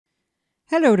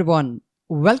Hello everyone,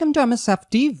 welcome to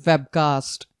MSFT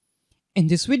webcast. In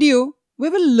this video, we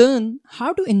will learn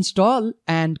how to install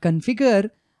and configure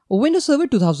Windows Server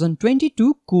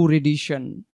 2022 Core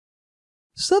Edition.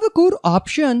 Server Core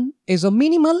option is a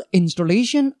minimal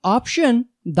installation option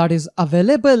that is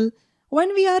available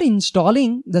when we are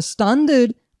installing the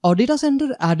standard or data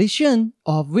center edition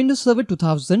of Windows Server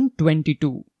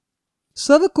 2022.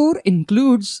 Server Core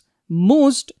includes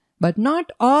most but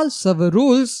not all server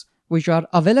roles which are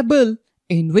available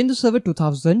in Windows Server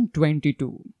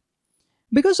 2022.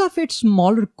 Because of its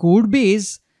smaller code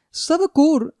base, Server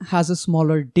Core has a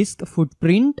smaller disk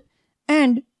footprint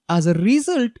and, as a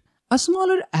result, a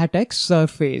smaller attack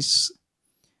surface.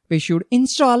 We should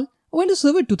install Windows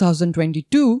Server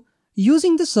 2022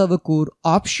 using the Server Core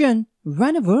option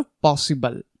whenever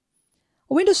possible.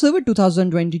 Windows Server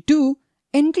 2022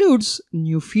 includes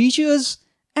new features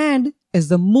and is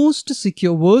the most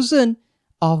secure version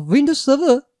of Windows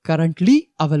Server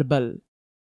currently available.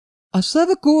 A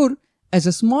Server Core is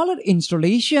a smaller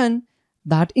installation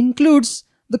that includes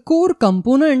the core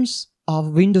components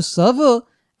of Windows Server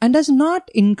and does not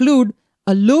include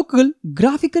a local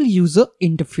graphical user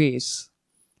interface.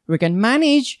 We can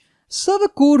manage Server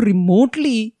Core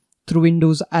remotely through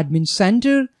Windows Admin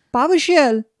Center,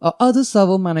 PowerShell, or other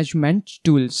server management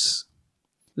tools.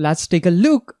 Let's take a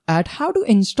look at how to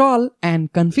install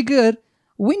and configure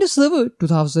Windows Server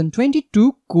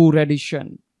 2022 Core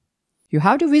Edition. You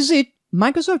have to visit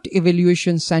Microsoft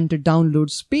Evaluation Center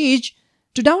Downloads page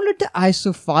to download the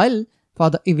ISO file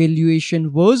for the evaluation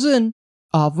version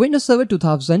of Windows Server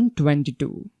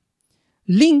 2022.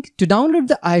 Link to download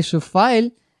the ISO file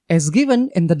is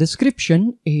given in the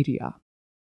description area.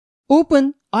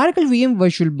 Open Oracle VM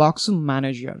VirtualBox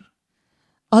Manager.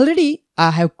 Already, I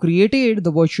have created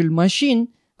the virtual machine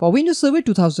for Windows Server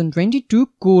 2022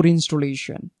 Core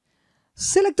installation.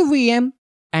 Select the VM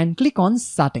and click on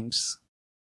Settings.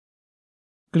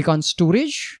 Click on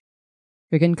Storage.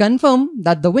 We can confirm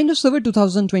that the Windows Server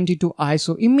 2022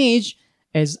 ISO image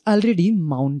is already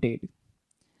mounted.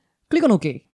 Click on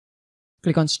OK.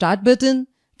 Click on Start button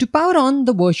to power on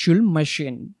the virtual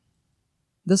machine.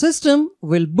 The system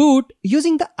will boot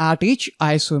using the @h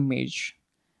ISO image.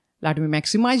 Let me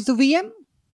maximize the VM.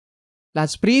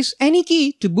 Let's press any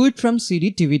key to boot from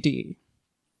CD/DVD.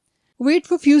 Wait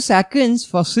for a few seconds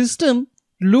for system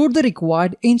to load the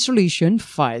required installation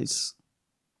files.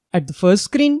 At the first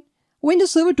screen,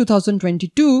 Windows Server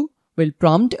 2022 will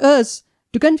prompt us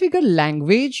to configure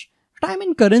language, time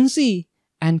and currency,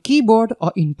 and keyboard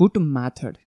or input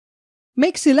method.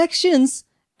 Make selections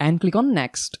and click on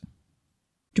Next.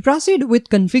 To proceed with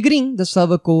configuring the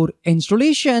Server Core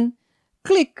installation,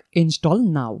 click Install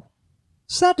Now.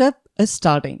 Setup is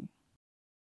starting.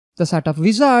 The Setup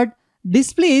wizard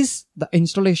displays the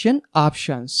installation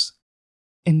options.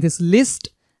 In this list,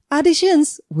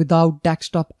 additions without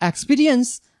desktop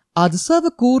experience are the Server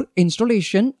Core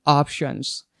installation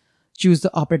options. Choose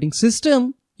the operating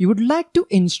system you would like to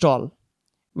install,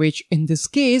 which in this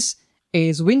case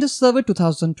is Windows Server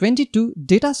 2022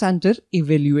 Data Center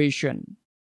Evaluation.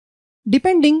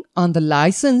 Depending on the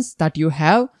license that you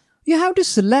have to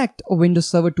select a Windows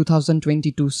Server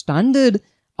 2022 Standard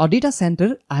or Data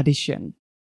Center Edition.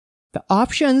 The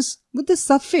options with the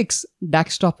suffix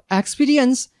Desktop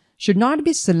Experience should not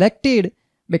be selected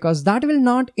because that will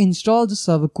not install the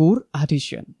Server Core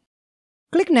Edition.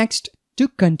 Click Next to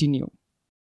continue.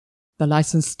 The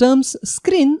license terms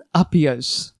screen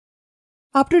appears.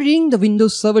 After reading the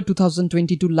Windows Server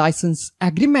 2022 license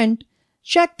agreement,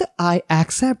 check the I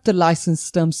accept the license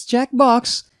terms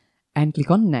checkbox and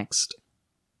click on Next.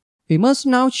 We must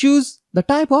now choose the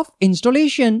type of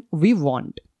installation we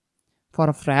want. For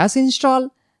a fresh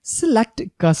install, select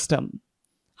Custom.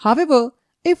 However,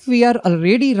 if we are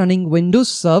already running Windows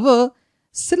Server,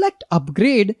 select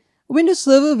Upgrade. Windows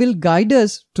Server will guide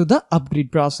us to the upgrade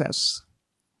process.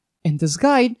 In this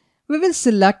guide, we will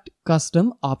select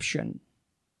Custom option.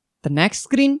 The next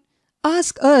screen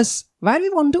asks us where we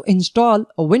want to install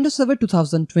a Windows Server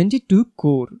 2022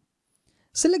 Core.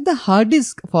 Select the hard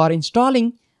disk for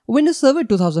installing Windows Server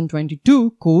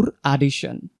 2022 Core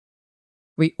Edition.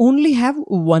 We only have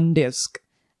one disk,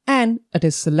 and it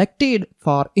is selected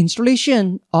for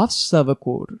installation of Server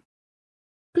Core.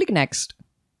 Click Next.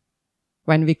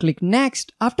 When we click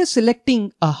Next after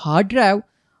selecting a hard drive,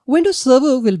 Windows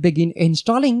Server will begin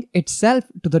installing itself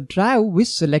to the drive we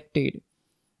selected.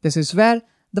 This is where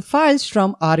the files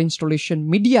from our installation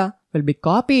media will be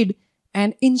copied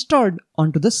and installed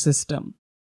onto the system.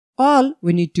 All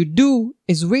we need to do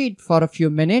is wait for a few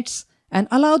minutes and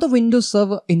allow the Windows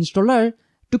Server installer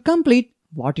to complete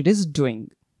what it is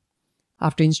doing.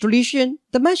 After installation,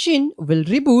 the machine will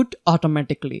reboot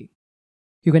automatically.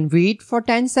 You can wait for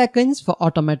 10 seconds for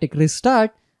automatic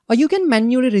restart, or you can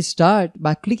manually restart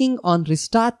by clicking on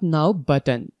Restart Now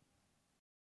button.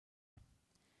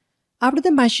 After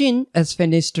the machine is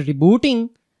finished rebooting,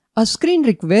 a screen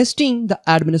requesting the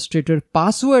administrator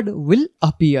password will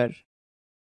appear.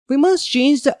 We must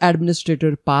change the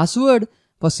administrator password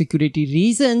for security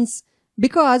reasons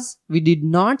because we did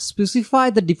not specify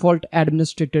the default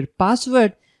administrator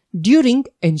password during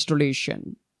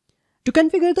installation. To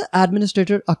configure the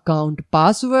administrator account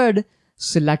password,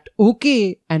 select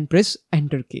OK and press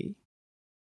Enter key.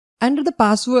 Enter the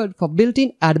password for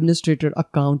built-in administrator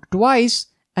account twice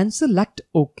and select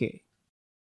OK.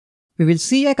 We will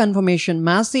see a confirmation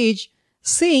message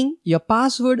saying your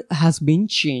password has been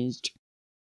changed.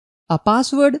 A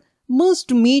password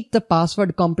must meet the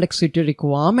password complexity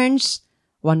requirements: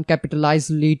 one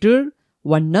capitalized letter,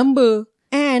 one number,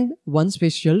 and one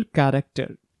special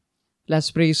character.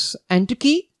 Let's press Enter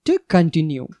key to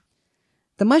continue.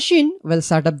 The machine will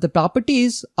set up the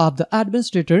properties of the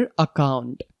administrator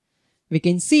account. We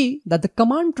can see that the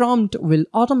command prompt will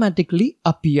automatically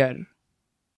appear.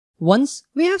 Once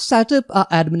we have set up our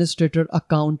administrator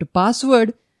account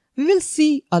password, we will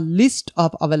see a list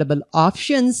of available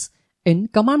options in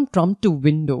command prompt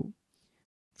window.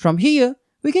 From here,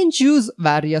 we can choose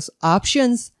various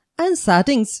options and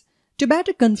settings to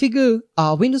better configure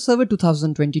our Windows Server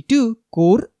 2022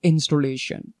 core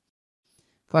installation.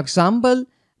 For example,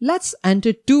 let's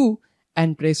enter 2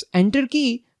 and press Enter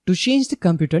key to change the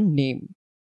computer name.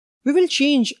 We will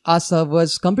change our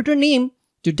server's computer name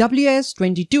to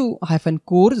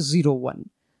WS22-Core01.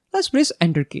 Let's press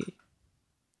Enter key.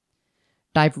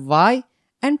 Type Y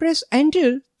and press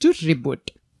Enter to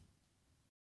reboot.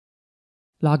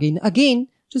 Log in again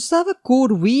to Server Core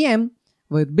VM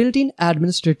with built-in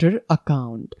administrator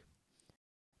account.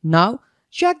 Now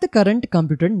check the current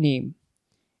computer name.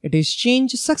 It is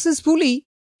changed successfully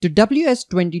to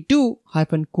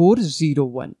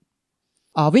WS22-Core01.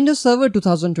 Our Windows Server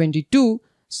 2022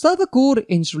 Server Core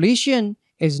installation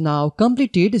is now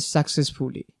completed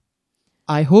successfully.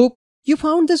 I hope you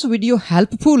found this video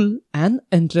helpful and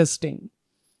interesting.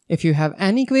 If you have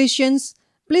any questions,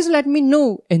 please let me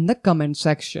know in the comment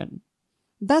section.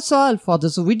 That's all for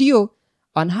this video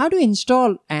on how to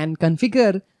install and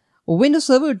configure Windows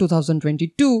Server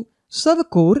 2022 Server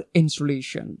Core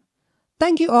installation.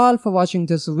 Thank you all for watching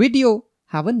this video.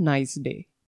 Have a nice day.